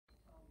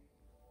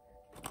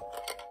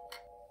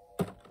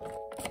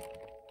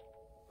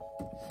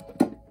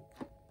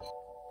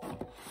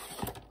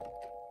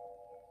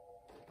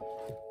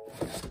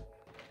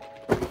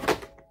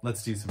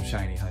let's do some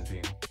shiny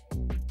hunting.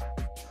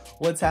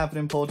 What's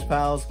happening, Pulch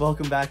pals?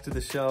 Welcome back to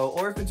the show,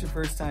 or if it's your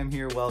first time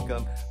here,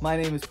 welcome. My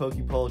name is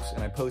PokePulch,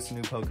 and I post a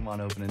new Pokemon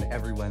opening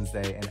every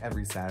Wednesday and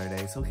every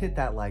Saturday, so hit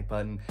that like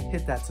button,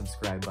 hit that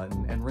subscribe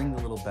button, and ring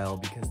the little bell,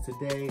 because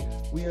today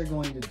we are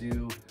going to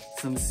do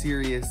some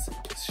serious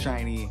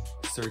shiny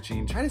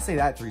searching. Try to say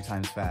that 3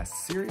 times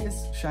fast.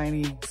 Serious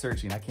shiny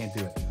searching. I can't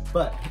do it.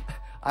 But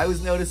I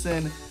was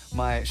noticing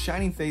my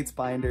Shining Fates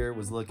binder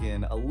was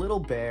looking a little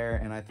bare,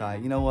 and I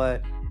thought, you know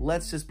what?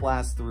 Let's just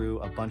blast through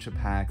a bunch of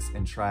packs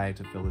and try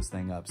to fill this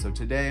thing up. So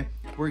today,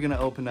 we're gonna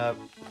open up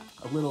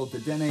a little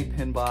Dedenne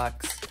pin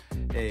box,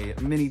 a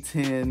mini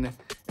tin,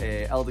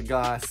 a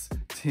Eldegoss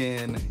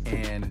tin,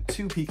 and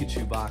 2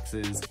 Pikachu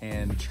boxes,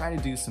 and try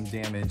to do some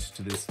damage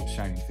to this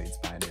Shining Fates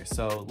binder.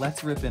 So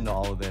let's rip into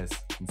all of this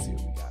and see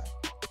what we got.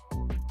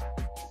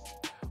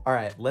 All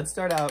right, let's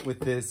start out with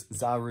this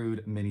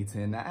Zarude mini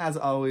tin. Now, as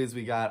always,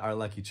 we got our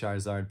lucky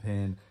Charizard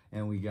pin,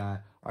 and we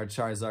got our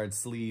Charizard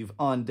sleeve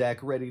on deck,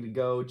 ready to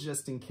go,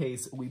 just in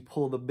case we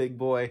pull the big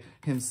boy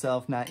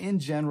himself. Now, in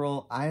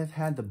general, I have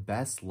had the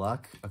best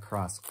luck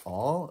across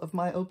all of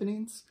my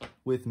openings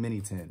with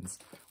mini tins.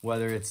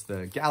 Whether it's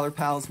the Galar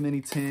Pals mini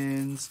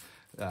tins,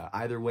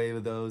 either way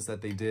of those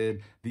that they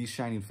did, these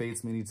Shining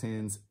Fates mini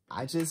tins,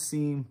 I just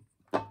seem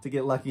to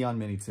get lucky on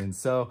mini tins.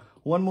 So,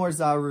 one more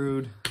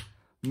Zarude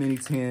mini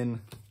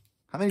tin.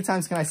 How many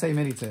times can I say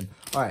mini tin?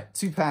 All right,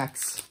 2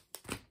 packs.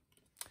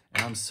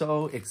 And I'm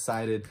so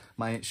excited.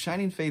 My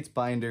Shining Fates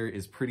binder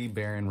is pretty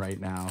barren right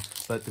now,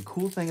 but the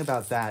cool thing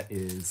about that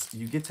is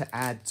you get to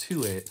add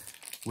to it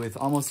with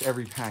almost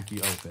every pack you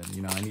open.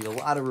 You know, I need a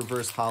lot of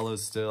reverse holos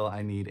still.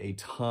 I need a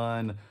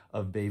ton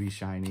of baby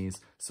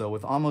shinies. So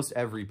with almost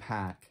every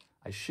pack,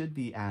 I should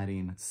be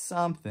adding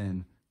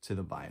something to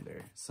the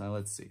binder. So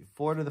let's see,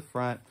 4 to the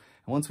front.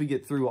 And once we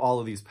get through all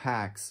of these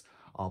packs,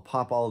 I'll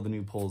pop all of the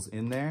new pulls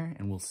in there,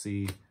 and we'll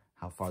see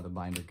how far the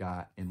binder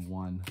got in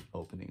one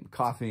opening.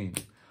 Coughing,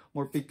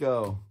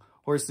 Morpeko,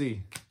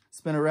 Horsey,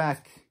 Spinarak,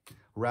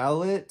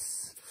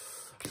 Rowlet,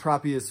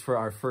 Tropius for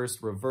our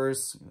first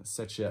reverse. I'm gonna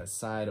set you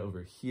aside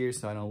over here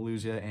so I don't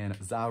lose you, and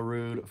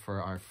Zarude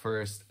for our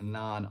first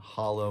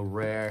non-holo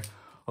rare.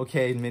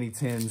 Okay, mini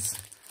tins,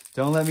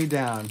 don't let me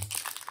down.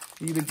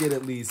 Need to get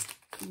at least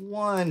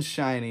 1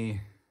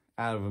 shiny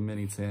out of a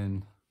mini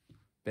tin.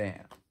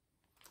 Bam.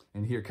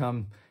 And here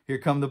come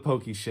the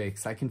Poke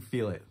Shakes. I can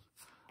feel it.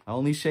 I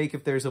only shake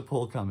if there's a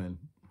pull coming.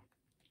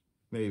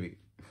 Maybe.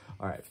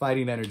 All right,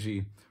 Fighting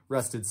Energy,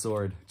 Rusted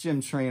Sword,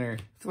 Gym Trainer,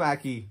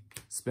 Thwacky,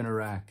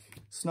 Spinarak,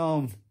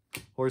 Snom,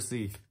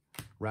 Horsey,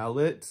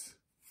 Rowlet,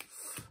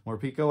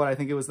 Morpeko, what I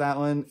think it was that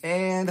one,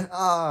 and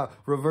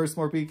reverse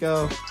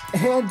Morpeko.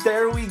 And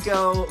there we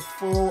go,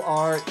 full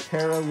art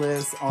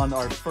Careless on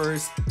our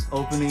first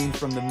opening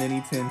from the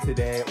mini tin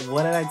today.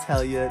 What did I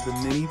tell you?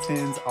 The mini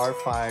tins are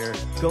fire.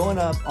 Going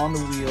up on the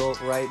wheel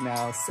right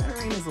now.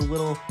 Centering is a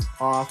little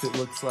off, it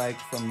looks like,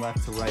 from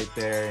left to right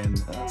there, and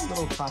a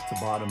little top to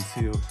bottom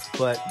too.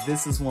 But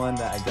this is one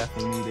that I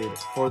definitely needed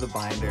for the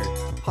binder.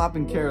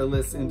 Popping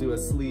Careless into a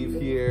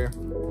sleeve here.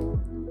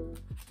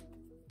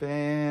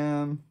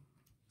 Bam.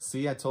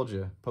 See, I told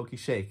you, Poke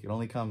Shake. It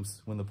only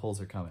comes when the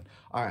pulls are coming.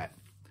 All right,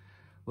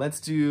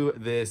 let's do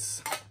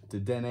this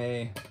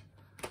Dedenne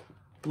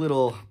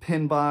little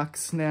pin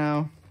box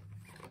now.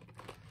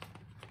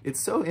 It's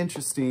so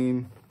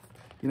interesting.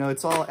 You know,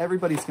 it's all,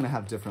 everybody's gonna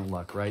have different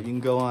luck, right? You can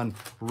go on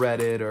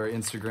Reddit or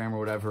Instagram or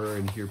whatever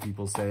and hear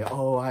people say,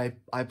 oh,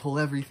 I pull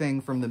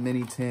everything from the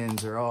mini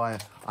tins, or oh,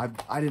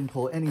 I didn't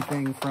pull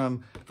anything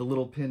from the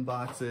little pin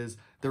boxes.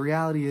 The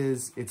reality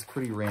is it's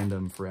pretty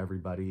random for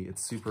everybody.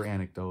 It's super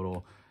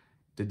anecdotal.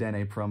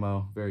 Dedenne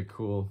promo, very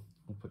cool.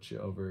 We'll put you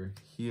over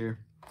here.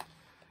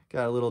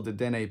 Got a little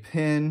Dedenne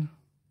pin,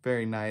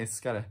 very nice.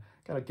 Gotta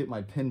get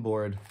my pin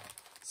board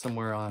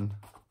somewhere on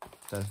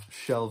the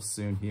shelves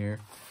soon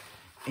here.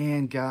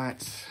 And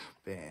got,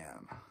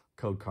 bam,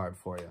 code card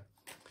for you.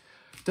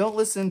 Don't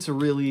listen to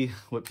really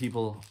what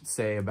people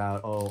say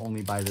about, oh,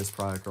 only buy this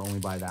product or only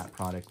buy that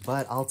product.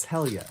 But I'll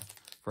tell you,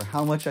 for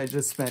how much I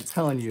just spent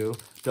telling you,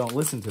 don't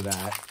listen to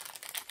that,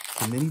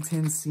 the mini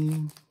tins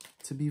seem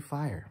to be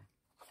fire.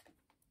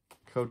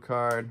 Code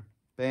card,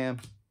 bam,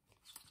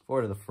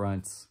 4 to the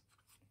fronts.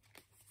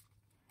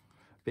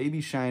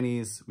 Baby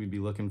shinies we'd be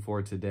looking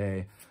for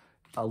today.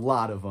 A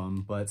lot of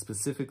them, but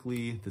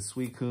specifically the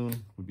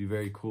Suicune would be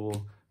very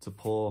cool to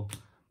pull.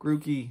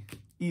 Grookey,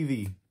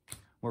 Eevee,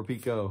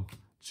 Morpeko,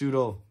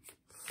 Judo,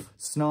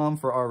 Snom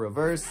for our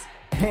reverse,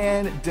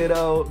 and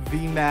Ditto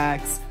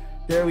VMAX.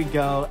 There we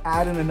go,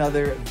 adding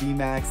another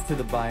VMAX to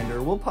the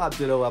binder. We'll pop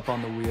Ditto up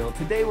on the wheel.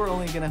 Today we're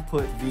only gonna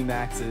put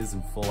VMAXs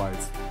and full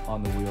arts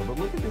on the wheel, but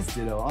look at this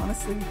Ditto.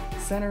 Honestly,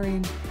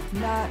 centering,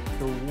 not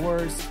the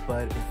worst,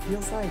 but it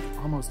feels like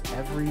almost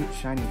every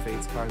Shining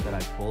Fates card that I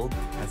pulled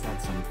has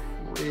had some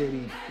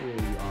pretty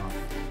off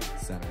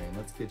centering.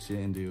 Let's get you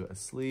into a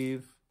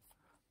sleeve.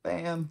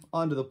 Bam,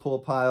 onto the pull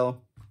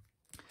pile.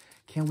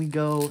 Can we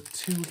go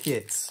 2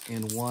 hits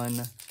in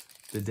one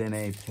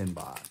Dedenne pin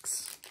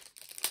box?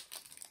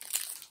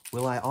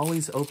 Will I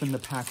always open the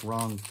pack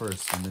wrong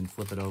first and then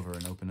flip it over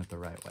and open it the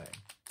right way?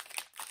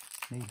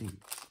 Maybe.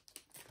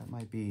 That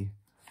might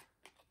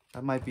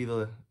be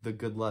the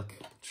good luck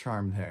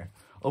charm there.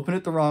 Open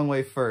it the wrong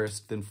way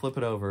first, then flip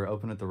it over,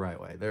 open it the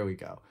right way. There we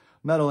go.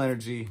 Metal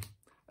Energy,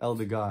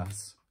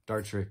 Eldegoss,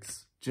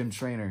 Dartrix, Gym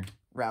Trainer,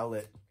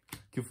 Rowlet,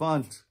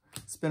 Cufant,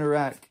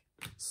 Spinarak,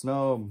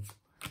 Snow,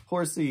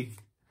 Horsey,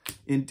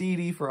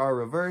 Indeedee for our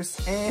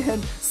reverse,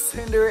 and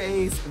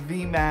Cinderace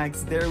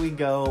VMAX. There we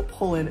go,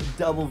 pulling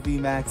double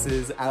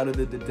VMAXs out of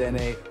the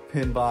Dedenne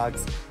pin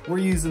box. We're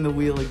using the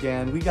wheel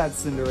again. We got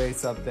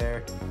Cinderace up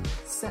there.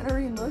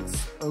 Centering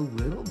looks a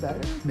little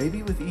better.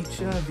 Maybe with each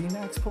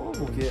VMAX pull,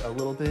 we'll get a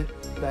little bit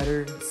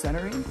better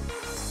centering.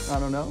 I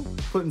don't know.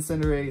 Putting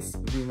Cinderace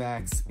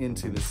VMAX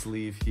into the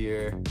sleeve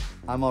here.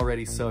 I'm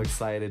already so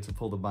excited to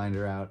pull the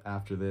binder out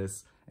after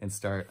this and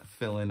start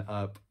filling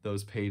up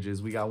those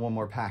pages. We got one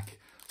more pack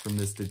from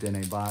this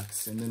Dedenne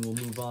box, and then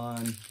we'll move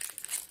on.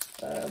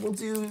 We'll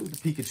do the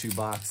Pikachu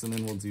box, and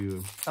then we'll do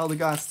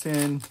Eldegoss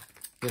tin,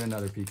 then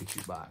another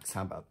Pikachu box.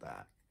 How about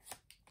that?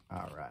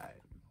 All right.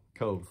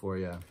 Code for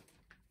you.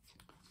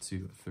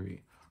 2,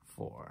 3,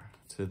 4.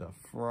 To the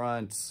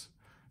front.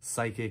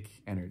 Psychic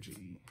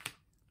Energy.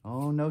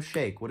 Oh, no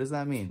shake. What does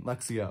that mean?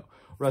 Luxio,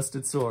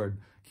 Rusted Sword,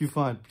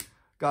 Cufant,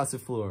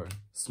 Gossifleur,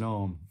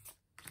 Snom,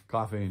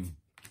 Coughing,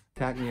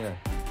 Cacnea,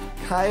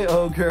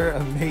 Kyogre,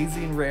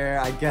 Amazing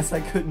Rare. I guess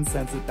I couldn't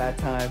sense it that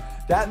time.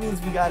 That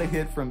means we got a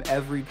hit from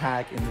every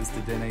pack in this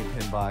Dedenne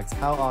pin box.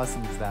 How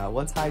awesome is that?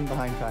 What's hiding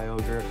behind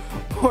Kyogre?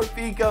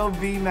 Morpeko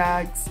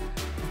VMAX.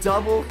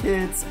 Double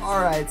hits.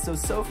 All right,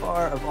 so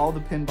far of all the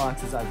pin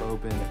boxes I've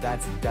opened,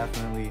 that's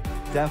definitely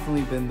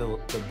been the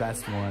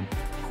best one.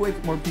 Quick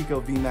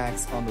Morpeko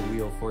VMAX on the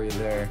wheel for you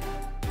there.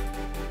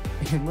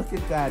 And look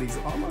at that, he's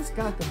almost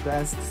got the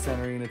best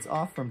centering. It's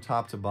off from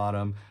top to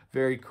bottom.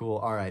 Very cool.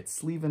 All right,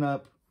 sleeving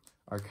up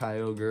our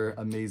Kyogre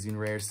Amazing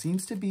Rare.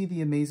 Seems to be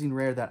the Amazing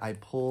Rare that I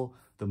pull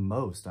the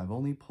most. I've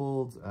only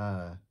pulled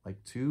like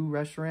one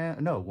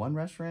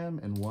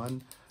Reshiram and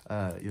one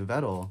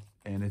Yveltal,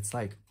 and it's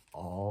like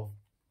all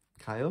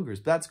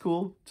Kyogres. That's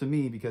cool to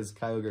me because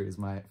Kyogre is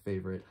my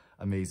favorite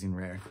Amazing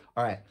Rare.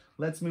 All right,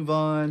 let's move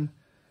on.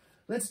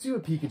 Let's do a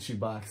Pikachu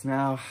box.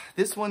 Now,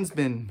 this one's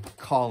been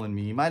calling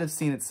me. You might have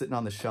seen it sitting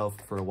on the shelf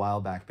for a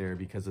while back there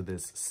because of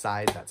this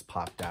side that's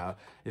popped out.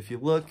 If you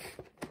look,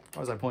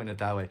 why was I pointing it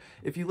that way?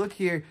 If you look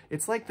here,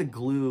 it's like the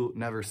glue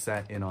never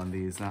set in on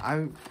these. Now,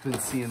 I've been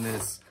seeing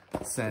this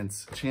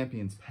since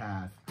Champion's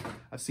Path.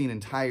 I've seen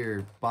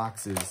entire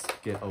boxes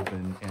get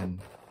open and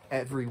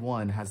every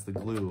one has the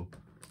glue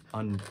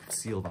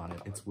unsealed on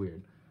it. It's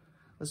weird.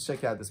 Let's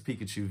check out this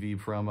Pikachu V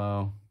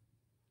promo.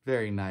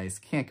 Very nice.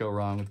 Can't go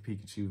wrong with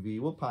Pikachu V.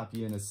 We'll pop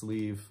you in a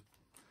sleeve.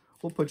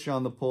 We'll put you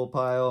on the pull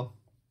pile.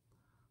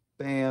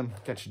 Bam.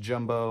 Got your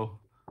jumbo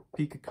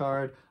Pika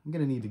card. I'm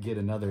going to need to get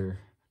another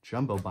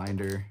jumbo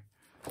binder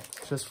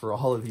just for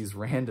all of these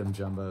random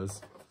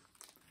jumbos.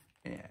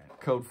 And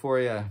code for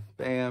you.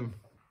 Bam.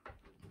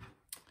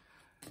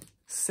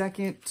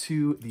 Second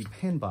to the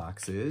pin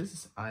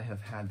boxes, I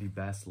have had the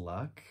best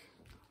luck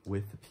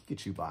with the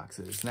Pikachu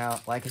boxes. Now,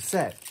 like I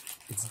said,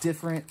 it's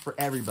different for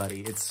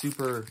everybody. It's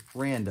super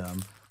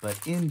random, but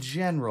in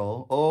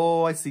general,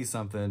 oh, I see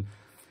something.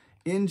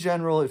 In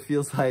general, it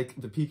feels like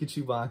the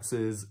Pikachu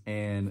boxes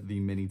and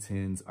the mini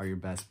tins are your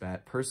best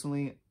bet.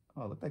 Personally,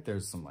 oh, it looked like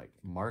there's some like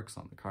marks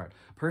on the card.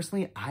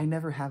 Personally, I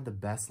never have the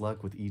best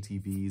luck with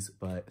ETBs,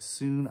 but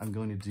soon I'm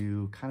going to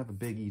do kind of a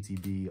big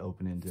ETB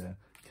opening to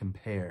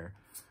compare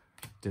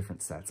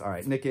different sets. All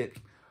right, Nickit,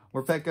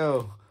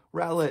 Morpeko,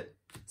 Rowlet,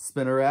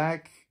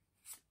 Spinarak.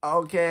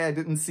 Okay, I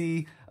didn't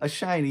see a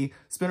shiny.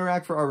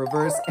 Spinarak for our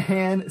reverse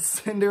and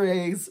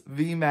Cinderace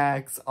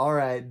VMAX. All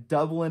right,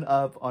 doubling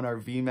up on our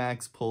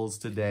VMAX pulls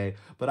today,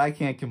 but I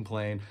can't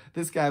complain.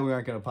 This guy we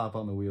aren't going to pop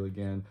on the wheel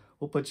again.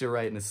 We'll put you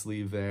right in a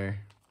sleeve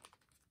there.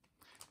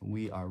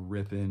 We are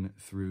ripping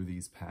through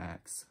these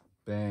packs.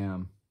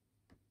 Bam.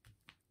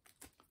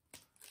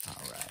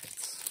 All right.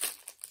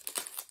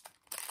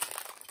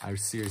 I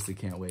seriously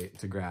can't wait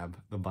to grab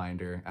the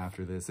binder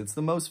after this. It's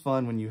the most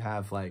fun when you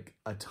have like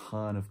a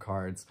ton of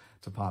cards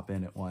to pop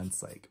in at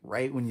once, like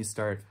right when you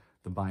start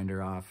the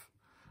binder off.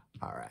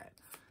 All right.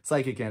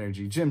 Psychic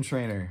Energy, Gym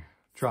Trainer,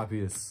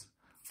 Tropius,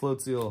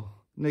 Floatzel,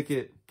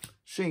 Nickit,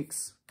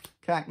 Shinx,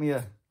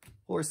 Cacnea,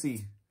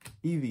 Horsey,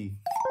 Eevee,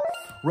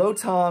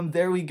 Rotom.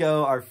 There we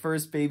go, our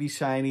first baby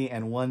shiny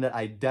and one that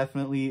I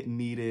definitely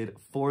needed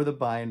for the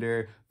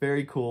binder.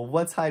 Very cool.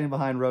 What's hiding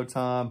behind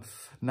Rotom?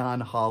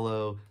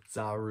 Non-holo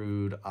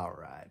Zarude. All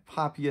right,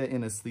 pop ya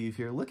in a sleeve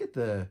here. Look at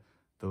the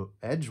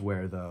edge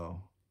wear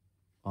though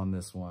on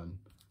this one.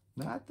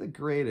 Not the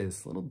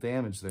greatest. Little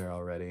damage there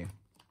already.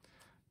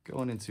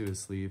 Going into a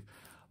sleeve.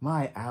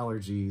 My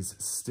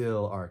allergies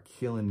still are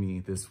killing me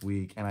this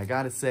week, and I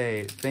gotta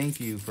say thank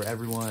you for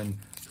everyone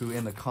who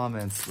in the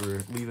comments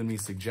were leaving me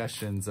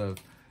suggestions of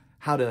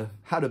how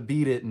to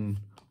beat it and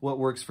what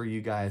works for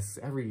you guys.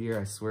 Every year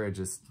I swear it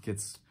just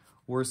gets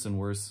worse and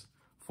worse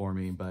for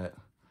me, but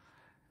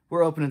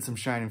we're opening some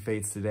Shining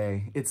Fates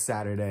today. It's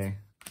Saturday.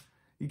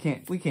 We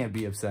can't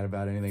be upset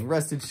about anything.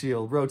 Rusted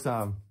Shield,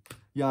 Rotom,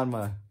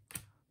 Yanma,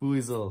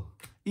 Buizel,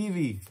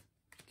 Eevee,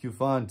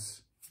 Cufant,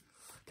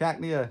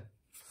 Cacnea,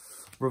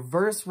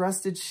 Reverse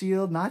Rusted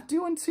Shield, not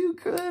doing too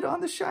good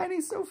on the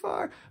shiny so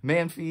far.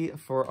 Manphy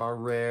for our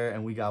rare,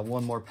 and we got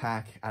one more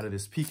pack out of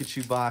this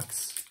Pikachu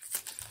box.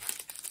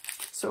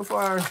 So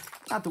far,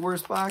 not the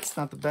worst box,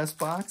 not the best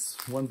box.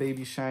 One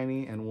baby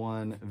shiny and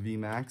one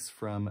VMAX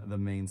from the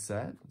main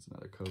set. That's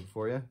another code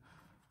for you.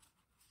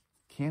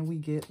 Can we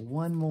get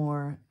one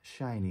more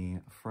shiny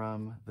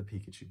from the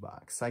Pikachu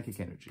box? Psychic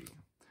Energy,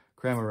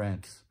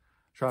 Cramorant,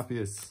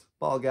 Tropius,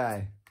 Ball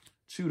Guy,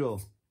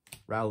 Choodle,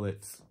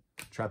 Rowlet,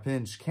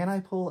 Trapinch. Can I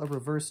pull a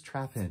reverse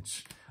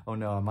Trapinch? Oh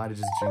no, I might have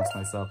just jinxed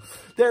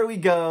myself. There we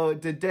go.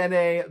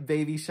 Dedenne,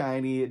 baby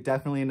shiny.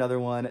 Definitely another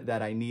one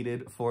that I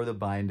needed for the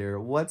binder.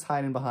 What's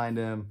hiding behind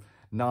him?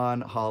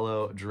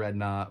 Non-holo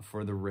Dreadnought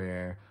for the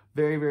rare.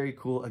 Very, very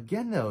cool.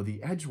 Again though,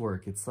 the edge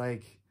work, it's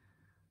like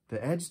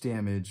the edge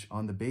damage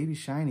on the baby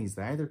shinies.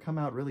 They either come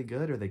out really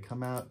good or they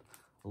come out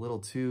a little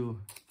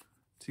too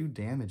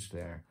damaged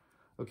there.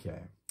 Okay,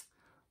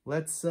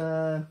 let's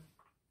do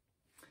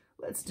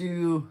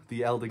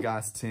the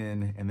Eldegoss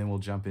tin, and then we'll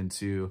jump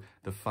into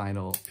the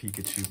final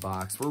Pikachu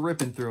box. We're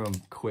ripping through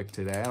them quick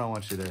today. I don't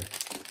want you to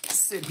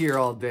sit here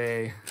all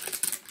day.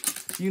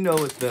 You know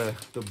what the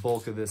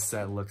bulk of this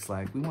set looks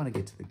like. We want to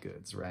get to the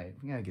goods, right?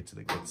 We got to get to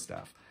the good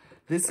stuff.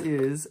 This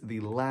is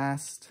the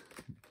last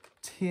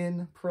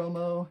tin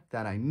promo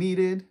that I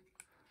needed.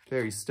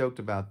 Very stoked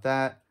about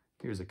that.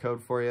 Here's a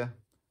code for you.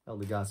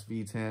 Eldegoss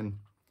V10.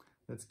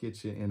 Let's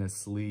get you in a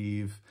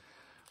sleeve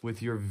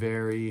with your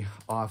very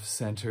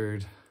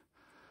off-centered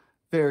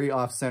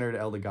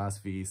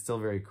Eldegoss V. Still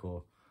very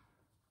cool.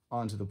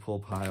 Onto the pull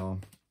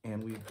pile.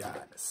 And we've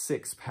got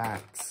 6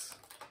 packs.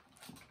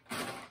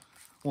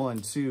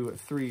 1, 2,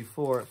 3,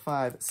 4,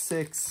 5,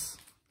 6.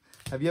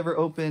 Have you ever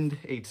opened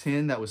a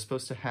tin that was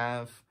supposed to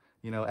have,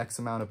 you know, X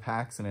amount of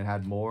packs and it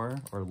had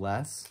more or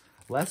less?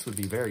 Less would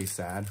be very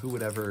sad. Who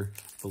would ever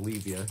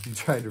believe you if you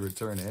tried to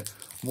return it?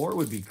 More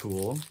would be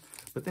cool.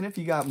 But then if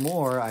you got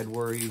more, I'd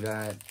worry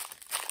that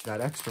that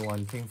extra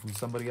one came from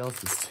somebody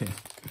else's tin.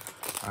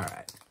 All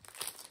right.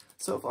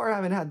 So far, I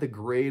haven't had the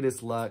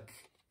greatest luck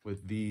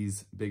with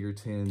these bigger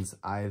tins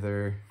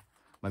either.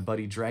 My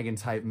buddy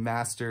Dragon-type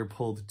Master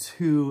pulled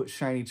 2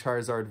 shiny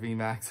Charizard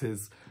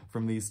VMAXs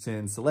from these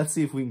tins. So let's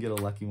see if we can get a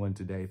lucky one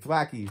today.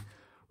 Thwackey,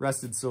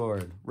 Rusted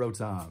Sword,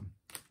 Rotom,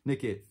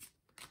 Nickit,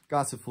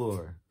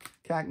 Gossifleur,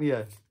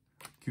 Cacnea,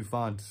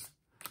 Cufant,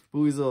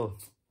 Buizel,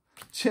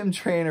 Chim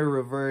Trainer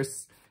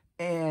Reverse,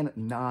 and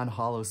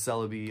non-holo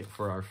Celebi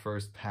for our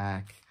first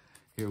pack.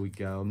 Here we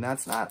go. And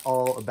that's not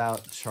all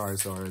about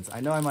Charizards. I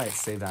know I might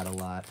say that a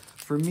lot.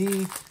 For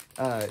me,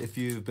 if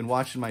you've been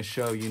watching my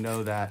show, you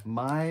know that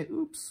my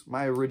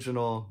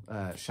original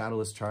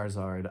Shadowless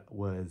Charizard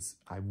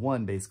I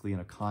won basically in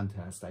a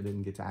contest. I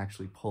didn't get to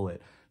actually pull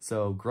it.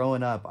 So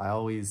growing up, I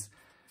always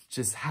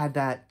just had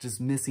that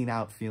missing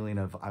out feeling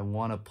of I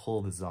want to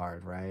pull the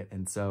Zard, right?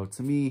 And so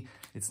to me,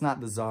 it's not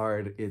the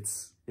Zard,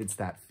 it's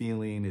that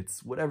feeling,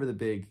 it's whatever the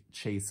big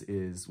chase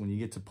is. When you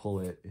get to pull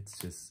it,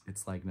 it's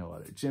like no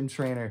other. Gym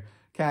Trainer,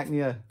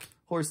 Cacnea,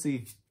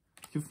 Horsey,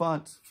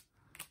 Cufant,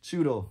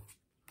 Choodle,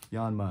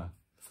 Yanma,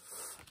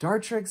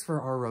 Dartrix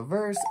for our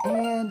reverse,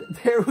 and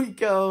there we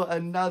go,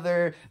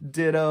 another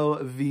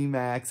Ditto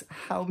VMAX.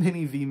 How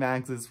many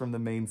VMAXs from the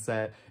main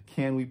set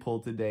can we pull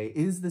today?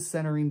 Is the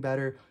centering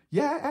better?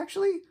 Yeah,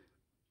 actually,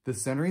 the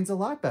centering's a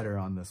lot better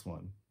on this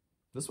one.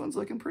 This one's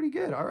looking pretty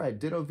good. All right,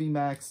 Ditto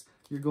VMAX,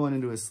 you're going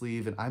into a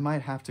sleeve, and I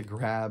might have to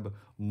grab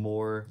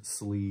more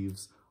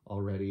sleeves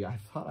already. I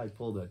thought I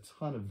pulled a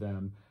ton of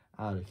them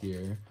out of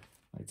here.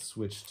 I'd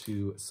switch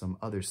to some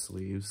other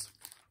sleeves,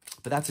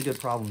 but that's a good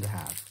problem to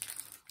have.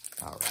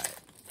 All right.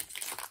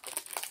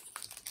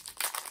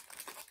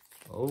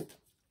 Oh,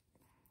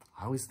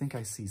 I always think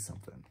I see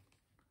something.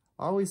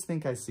 I always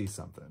think I see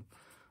something.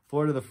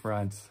 4 to the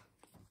front.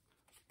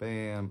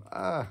 Bam.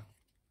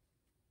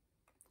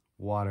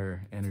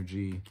 Water,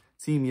 Energy,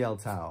 Team Yell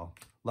Towel,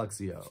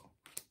 Luxio,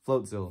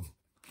 Floatzel,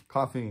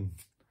 Coughing,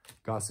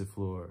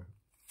 Gossifleur,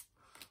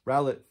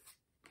 Rowlet,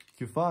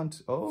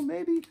 Cufant, oh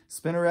maybe,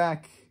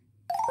 Spinarak.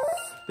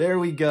 There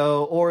we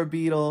go,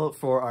 Orbeetle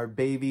for our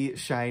baby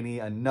shiny,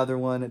 another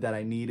one that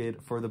I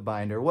needed for the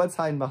binder. What's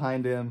hiding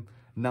behind him?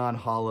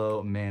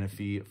 Non-holo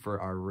Manaphy for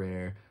our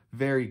rare.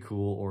 Very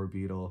cool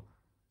Orbeetle.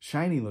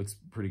 Shiny looks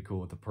pretty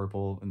cool with the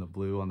purple and the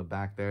blue on the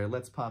back there.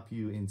 Let's pop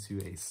you into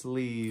a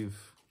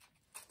sleeve.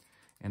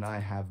 And I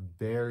have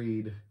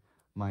buried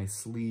my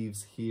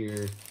sleeves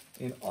here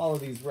in all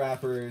of these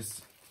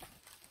wrappers.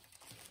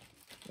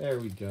 There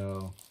we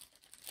go.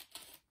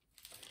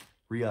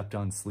 Re-upped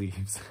on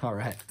sleeves. All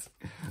right,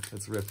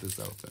 let's rip this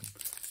open.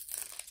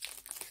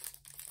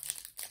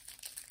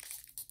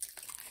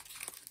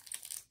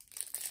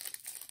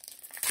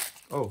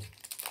 Oh,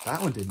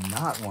 that one did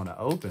not want to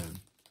open.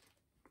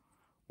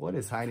 What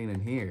is hiding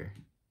in here?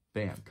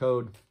 Bam,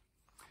 code.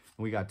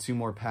 And we got 2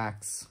 more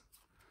packs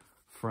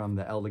from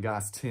the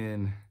Eldegoss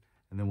tin,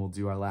 and then we'll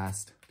do our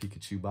last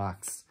Pikachu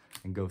box.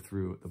 and go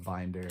through the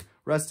binder.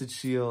 Rusted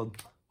Shield,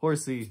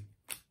 Horsey,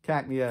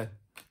 Cacnea,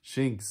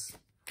 Shinx,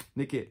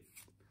 Nickit,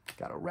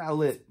 got a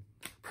Rowlet,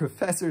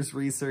 Professor's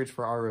Research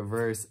for our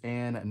reverse,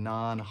 and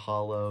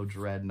non-holo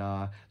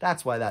Dreadnought.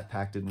 That's why that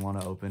pack didn't want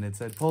to open. It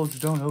said, Pulch,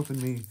 don't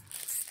open me.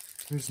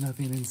 There's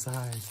nothing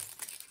inside.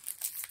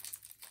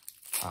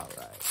 All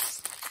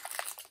right.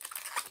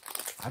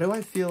 Why do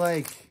I feel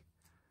like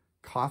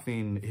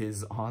coughing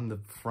is on the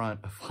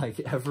front of like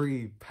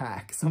every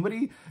pack?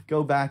 Somebody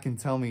go back and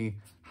tell me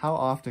how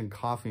often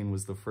coughing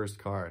was the first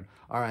card.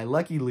 All right,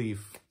 Lucky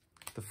Leaf,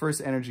 the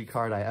first energy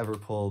card I ever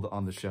pulled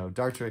on the show.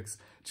 Dartrix,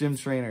 Gym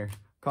Trainer,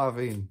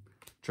 Coughing,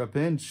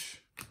 Trapinch,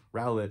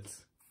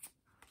 Rowlet,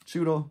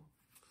 Choodle,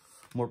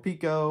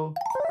 Morpeko.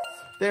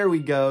 There we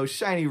go,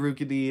 Shiny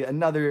Rookidee,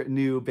 another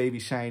new baby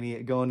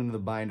shiny going into the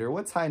binder.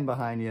 What's hiding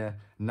behind you?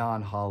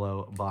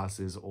 Non-holo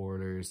Boss's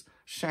Orders.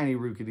 Shiny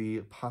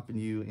Rookidee popping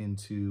you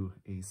into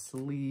a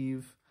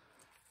sleeve.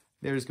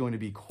 There's going to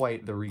be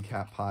quite the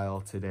recap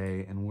pile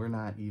today, and we're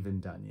not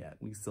even done yet.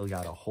 We still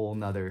got a whole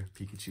nother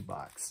Pikachu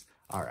box.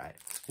 All right,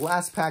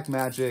 last pack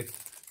magic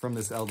from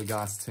this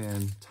Eldegoss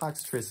tin,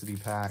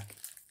 Toxtricity pack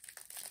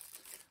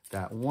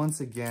that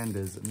once again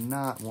does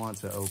not want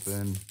to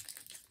open.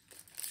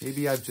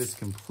 Maybe I've just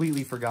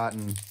completely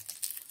forgotten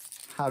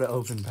how to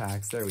open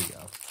packs. There we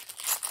go.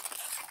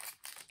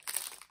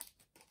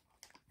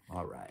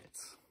 All right.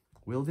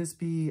 Will this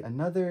be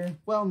another?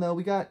 Well, no,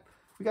 we got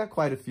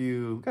quite a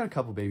few. We got a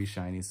couple baby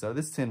shinies, so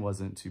this tin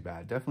wasn't too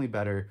bad. Definitely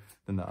better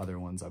than the other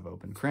ones I've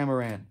opened.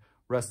 Cramorant,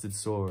 Rusted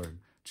Sword,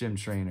 Gym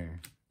Trainer,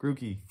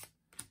 Grookey,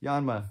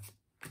 Yanma,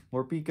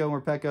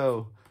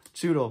 Morpeko,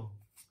 Choodle,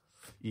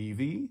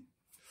 Eevee,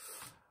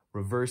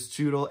 Reverse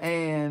Choodle,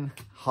 and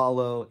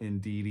Holo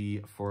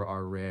Indeedee for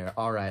our rare.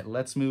 All right,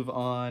 let's move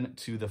on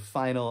to the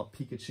final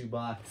Pikachu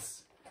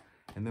box,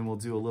 and then we'll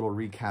do a little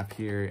recap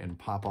here and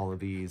pop all of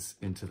these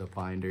into the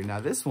binder. Now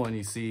this one,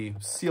 you see,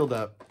 sealed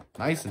up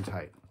nice and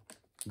tight.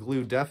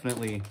 Glue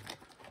definitely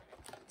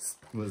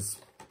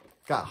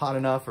got hot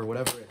enough or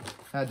whatever it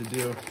had to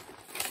do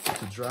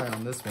to dry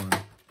on this one.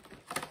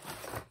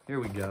 Here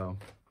we go.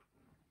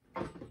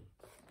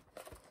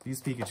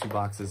 These Pikachu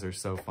boxes are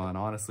so fun.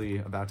 Honestly,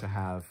 about to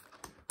have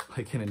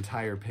like an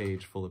entire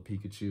page full of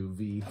Pikachu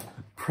V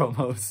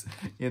promos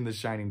in the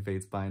Shining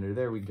Fates binder.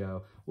 There we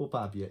go. We'll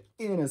pop you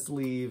in a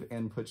sleeve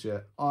and put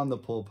you on the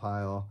pull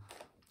pile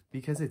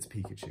because it's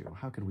Pikachu.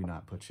 How could we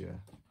not put you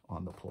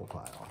on the pull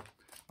pile?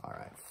 All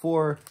right,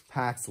 4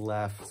 packs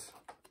left.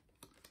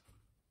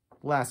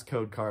 Last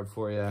code card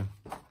for you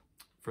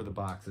for the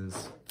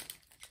boxes.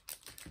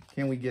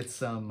 Can we get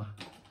some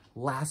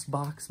last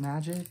box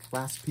magic?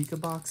 Last Pika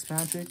box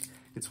magic?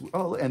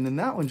 Oh, and then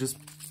that one just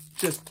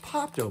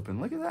popped open.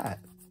 Look at that.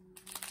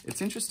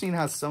 It's interesting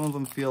how some of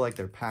them feel like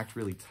they're packed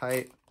really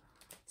tight.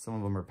 Some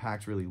of them are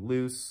packed really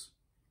loose.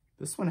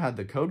 This one had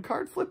the code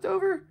card flipped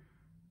over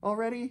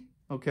already.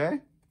 Okay.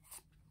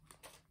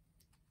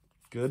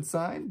 Good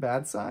sign,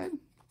 bad sign.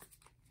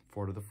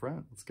 4 to the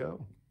front. Let's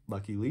go.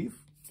 Lucky Leaf.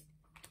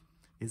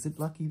 Is it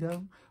lucky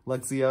though?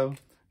 Luxio,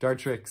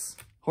 Dartrix,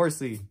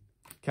 Horsey,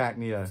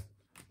 Cacnea,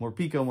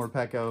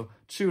 Morpeko,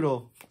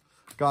 Choodle,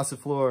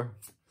 Gossifleur,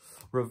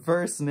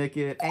 Reverse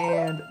Nickit,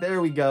 and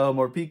there we go,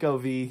 Morpeko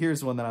V.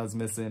 Here's one that I was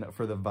missing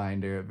for the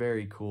binder.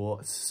 Very cool.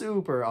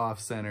 Super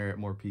off-center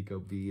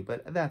Morpeko V,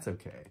 but that's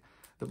okay.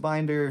 The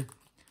binder,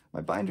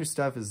 my binder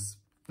stuff is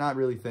not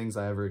really things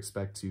I ever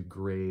expect to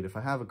grade. If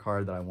I have a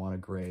card that I want to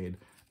grade,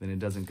 then it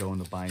doesn't go in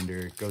the binder.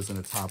 It goes in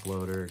a top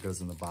loader, it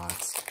goes in the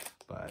box,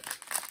 but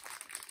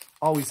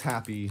always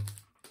happy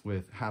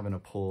with having a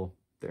pull.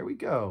 There we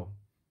go.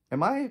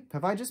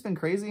 Have I just been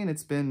crazy and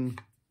it's been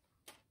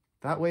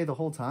that way the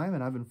whole time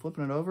and I've been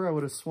flipping it over? I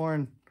would have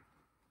sworn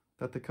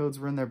that the codes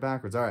were in there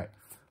backwards. All right,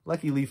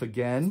 Lucky Leaf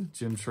again,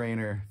 Gym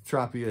Trainer,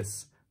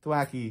 Tropius,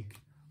 Thwacky,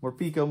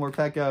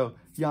 Morpeko,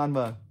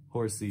 Yanma,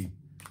 Horsey,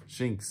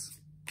 Shinx,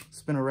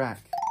 Spinarak,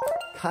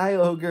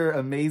 Kyogre,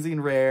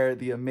 amazing rare,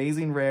 the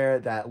amazing rare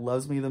that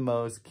loves me the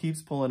most,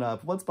 keeps pulling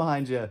up. What's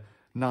behind you?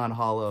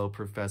 Non-holo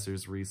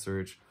Professor's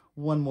Research.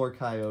 One more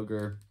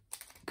Kyogre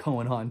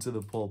going on to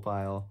the pull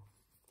pile.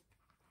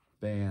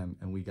 Bam,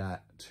 and we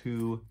got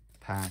 2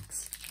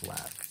 packs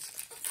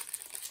left.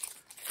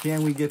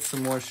 Can we get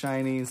some more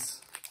shinies?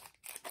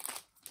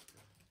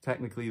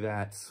 Technically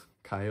that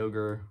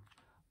Kyogre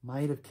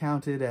might have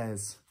counted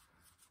as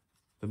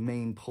the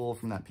main pull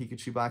from that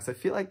Pikachu box. I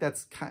feel like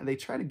that's kind of, they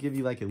try to give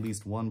you like at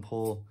least 1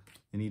 pull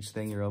in each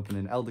thing you're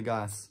opening.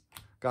 Eldegoss,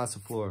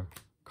 Gossifleur,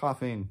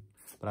 Coughing,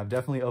 but I've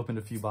definitely opened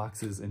a few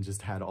boxes and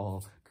just had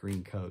all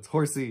green codes.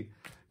 Horsey,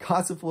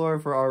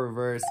 Gossifleur for our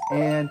reverse,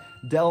 and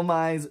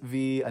Delmise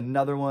V,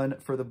 another one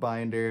for the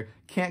binder.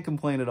 Can't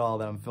complain at all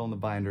that I'm filling the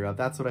binder up.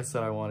 That's what I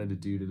said I wanted to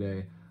do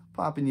today.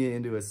 Popping you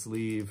into a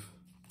sleeve.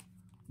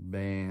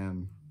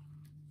 Bam.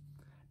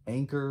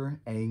 Anchor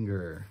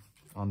Anger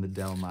on the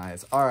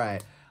Delmise. All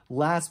right,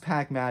 last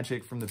pack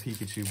magic from the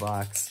Pikachu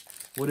box.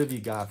 What have you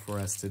got for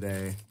us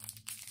today?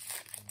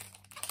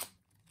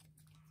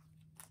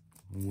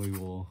 We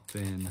will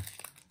then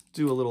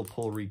do a little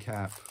pull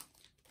recap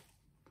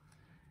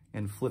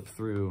and flip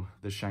through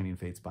the Shining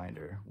Fates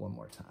binder one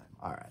more time.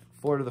 All right,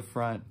 4 to the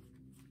front.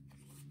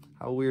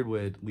 How weird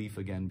would Leaf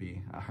again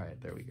be? All right,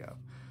 there we go.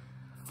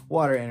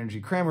 Water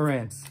Energy,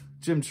 Cramorant,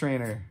 Gym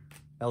Trainer,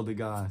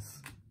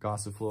 Eldegoss,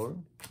 Gossifleur,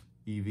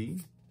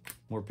 Eevee,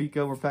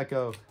 Morpeko,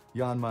 Morpeko,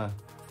 Yanma,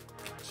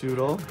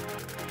 Choodle.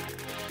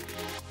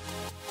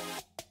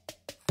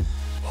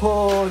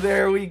 Oh,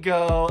 there we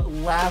go.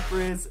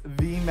 Lapras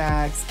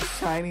VMAX,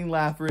 Shining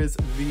Lapras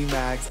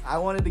VMAX. I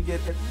wanted to get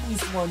at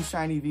least one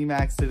shiny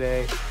VMAX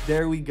today.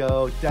 There we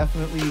go.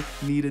 Definitely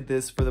needed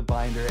this for the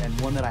binder, and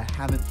one that I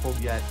haven't pulled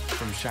yet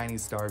from Shiny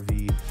Star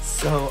V.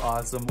 So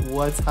awesome.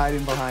 What's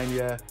hiding behind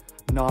you?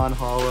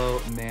 Non-holo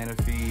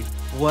Manaphy.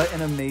 What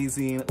an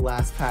amazing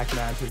last pack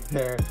magic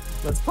there.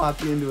 Let's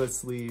pop you into a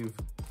sleeve.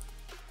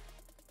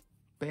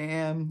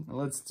 Bam.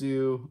 Let's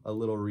do a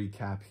little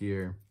recap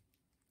here.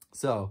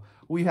 So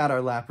we had our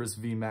Lapras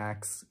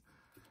VMAX,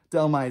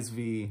 Delmise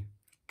V,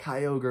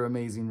 Kyogre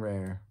Amazing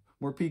Rare,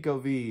 Morpeko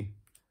V,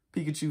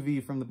 Pikachu V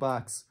from the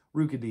box,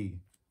 Rookidee,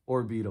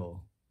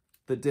 Orbeetle,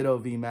 the Ditto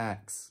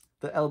VMAX,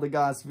 the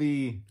Eldegoss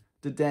V,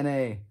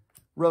 Dedenne,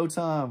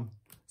 Rotom,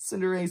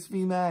 Cinderace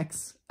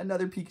VMAX,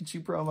 another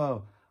Pikachu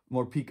promo,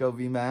 Morpeko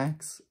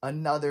VMAX,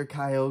 another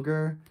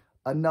Kyogre,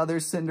 another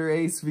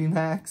Cinderace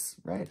VMAX,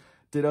 right?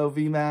 Ditto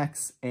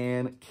VMAX,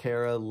 and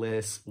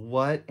Keralis.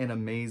 What an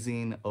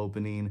amazing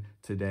opening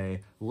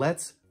today.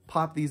 Let's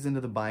pop these into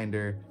the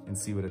binder and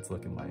see what it's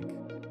looking like.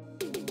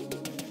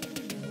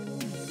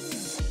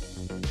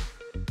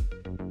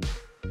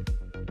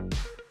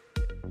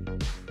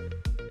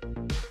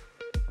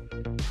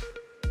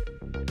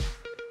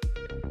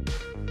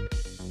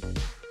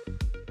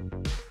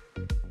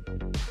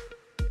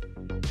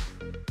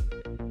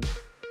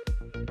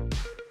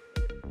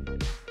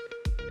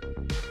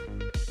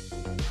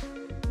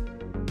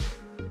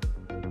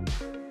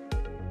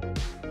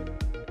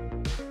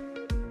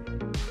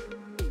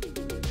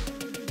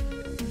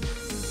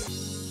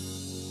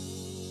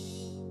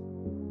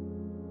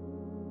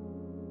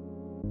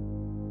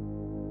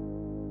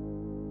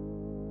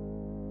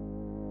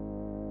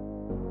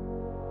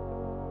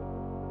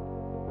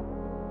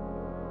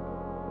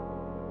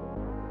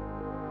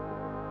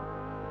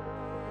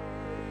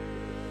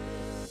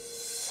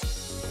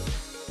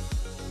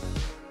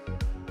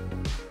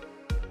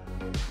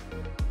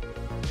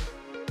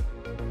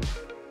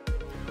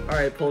 All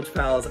right, Pulch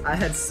Pals, I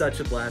had such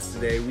a blast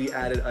today. We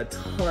added a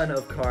ton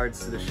of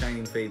cards to the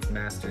Shining Fates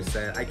Master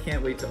Set. I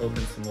can't wait to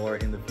open some more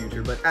in the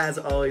future, but as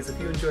always, if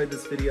you enjoyed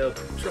this video,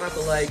 drop a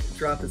like,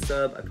 drop a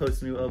sub. I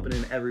post a new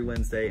opening every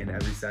Wednesday and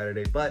every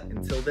Saturday, but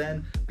until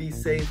then, be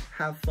safe,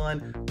 have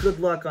fun, good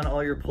luck on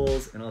all your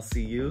pulls, and I'll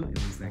see you in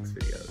these next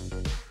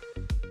videos.